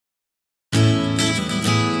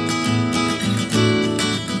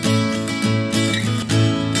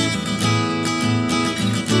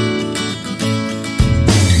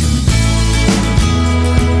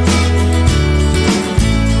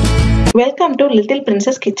Welcome to little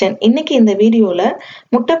princess kitchen. இன்னைக்கு இந்த வீடியோல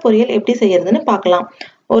முட்டை பொரியல் எப்படி செய்யறதுன்னு பார்க்கலாம்.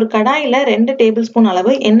 ஒரு கடாயில 2 டேபிள் ஸ்பூன்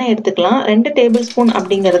அளவு எண்ணெய் எடுத்துக்கலாம். 2 டேபிள் ஸ்பூன்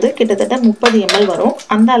அப்படிங்கிறது கிட்டத்தட்ட 30 ml வரும்.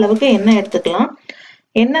 அந்த அளவுக்கு எண்ணெய் எடுத்துக்கலாம்.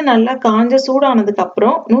 எண்ணெய் நல்லா காஞ்ச சூடானதுக்கு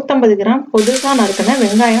அப்புறம் 150 கிராம் பொதுசா நறுக்கின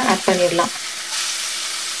வெங்காயம் ஆட் பண்ணிடலாம்.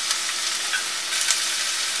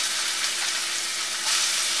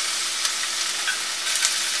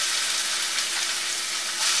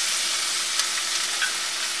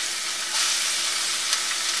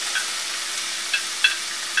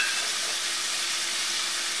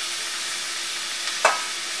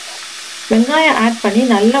 வெங்காயம் ஆட் பண்ணி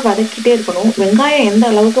நல்லா வதக்கிட்டே இருக்கணும். வெங்காயம் எந்த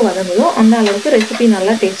அளவுக்கு வதங்குதோ அந்த அளவுக்கு ரெசிபி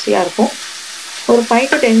நல்லா டேஸ்டியாக இருக்கும். ஒரு 5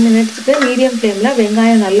 to 10 மினிட்ஸ்க்கு மீடியம் ஃப்ளேமில்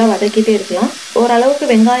வெங்காயம் நல்லா வதக்கிட்டே இருக்கலாம். ஓரளவுக்கு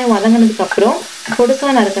வெங்காயம் வதங்கினதுக்கப்புறம்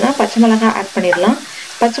பொடுசாக நறுக்கினா பச்சை மிளகாய் ஆட் பண்ணிடலாம்.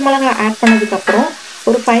 பச்சை மிளகாய் ஆட் பண்ணதுக்கப்புறம்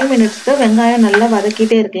ஒரு 5 மினிட்ஸ்க்கு வெங்காயம் நல்லா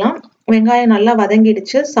வதக்கிட்டே இருக்கலாம். வெங்காயம் நல்லா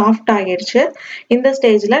வதங்கிடுச்சு, சாஃப்ட் ஆகிடுச்சு. இந்த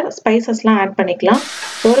ஸ்டேஜில் ஸ்பைசஸ்லாம் ஆட் பண்ணிக்கலாம்.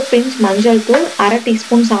 ஒரு பிஞ்ச் மஞ்சள் தூள், 1/2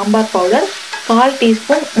 டீஸ்பூன் சாம்பார் பவுடர், 1/4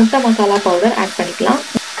 டீஸ்பூன் முட்டை மசாலா பவுடர் ஆட் பண்ணிக்கலாம்.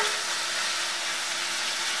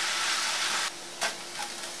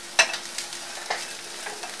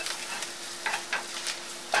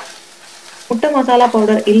 முட்டை மசாலா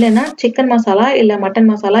பவுடர் இல்லைன்னா சிக்கன் மசாலா இல்லை மட்டன்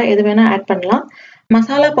மசாலா எது வேணா ஆட் பண்ணலாம்.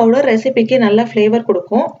 மசாலா பவுடர் ரெசிபிக்கு நல்ல ஃப்ளேவர்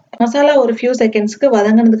கொடுக்கும். மசாலா ஒரு ஃபியூ செகண்ட்ஸ்க்கு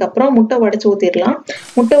வதங்கினதுக்கு அப்புறம் முட்டை உடைச்சு ஊற்றிடலாம்.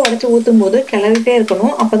 முட்டை உடைச்சு ஊற்றும் போது கிளறிட்டே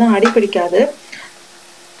இருக்கணும், அப்போதான் அடி பிடிக்காது.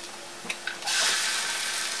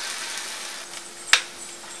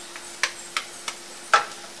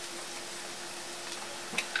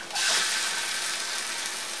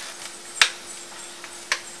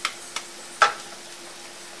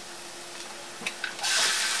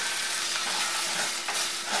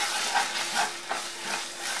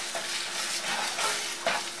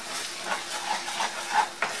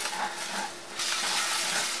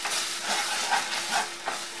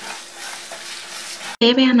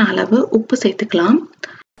 தேவையான அளவு உப்பு சேர்த்துக்கலாம்.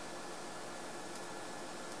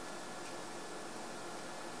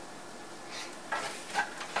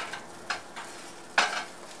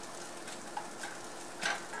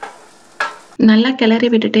 நல்லா கிளறி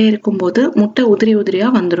விட்டுட்டே இருக்கும்போது முட்டை உதிரி உதிரியா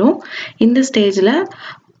வந்துடும். இந்த ஸ்டேஜ்ல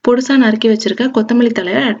பொடுசா நறுக்கி வச்சிருக்க கொத்தமல்லி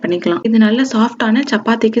தழையை ஆட் பண்ணிக்கலாம். இது நல்ல சாஃப்டான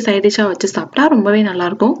சப்பாத்திக்கு சைட் டிஷ்ஷா வச்சு சாப்பிட்டா ரொம்பவே நல்லா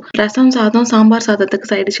இருக்கும். ரசம் சாதம், சாம்பார் சாதத்துக்கு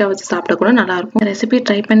சைட் டிஷ்ஷா வச்சு சாப்பிட்டா கூட நல்லா இருக்கும். ரெசிபி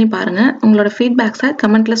ட்ரை பண்ணி பாருங்க. உங்களோட ஃபீட்பேக்ஸை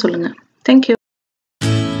கமெண்ட்ல சொல்லுங்க. தேங்க்யூ.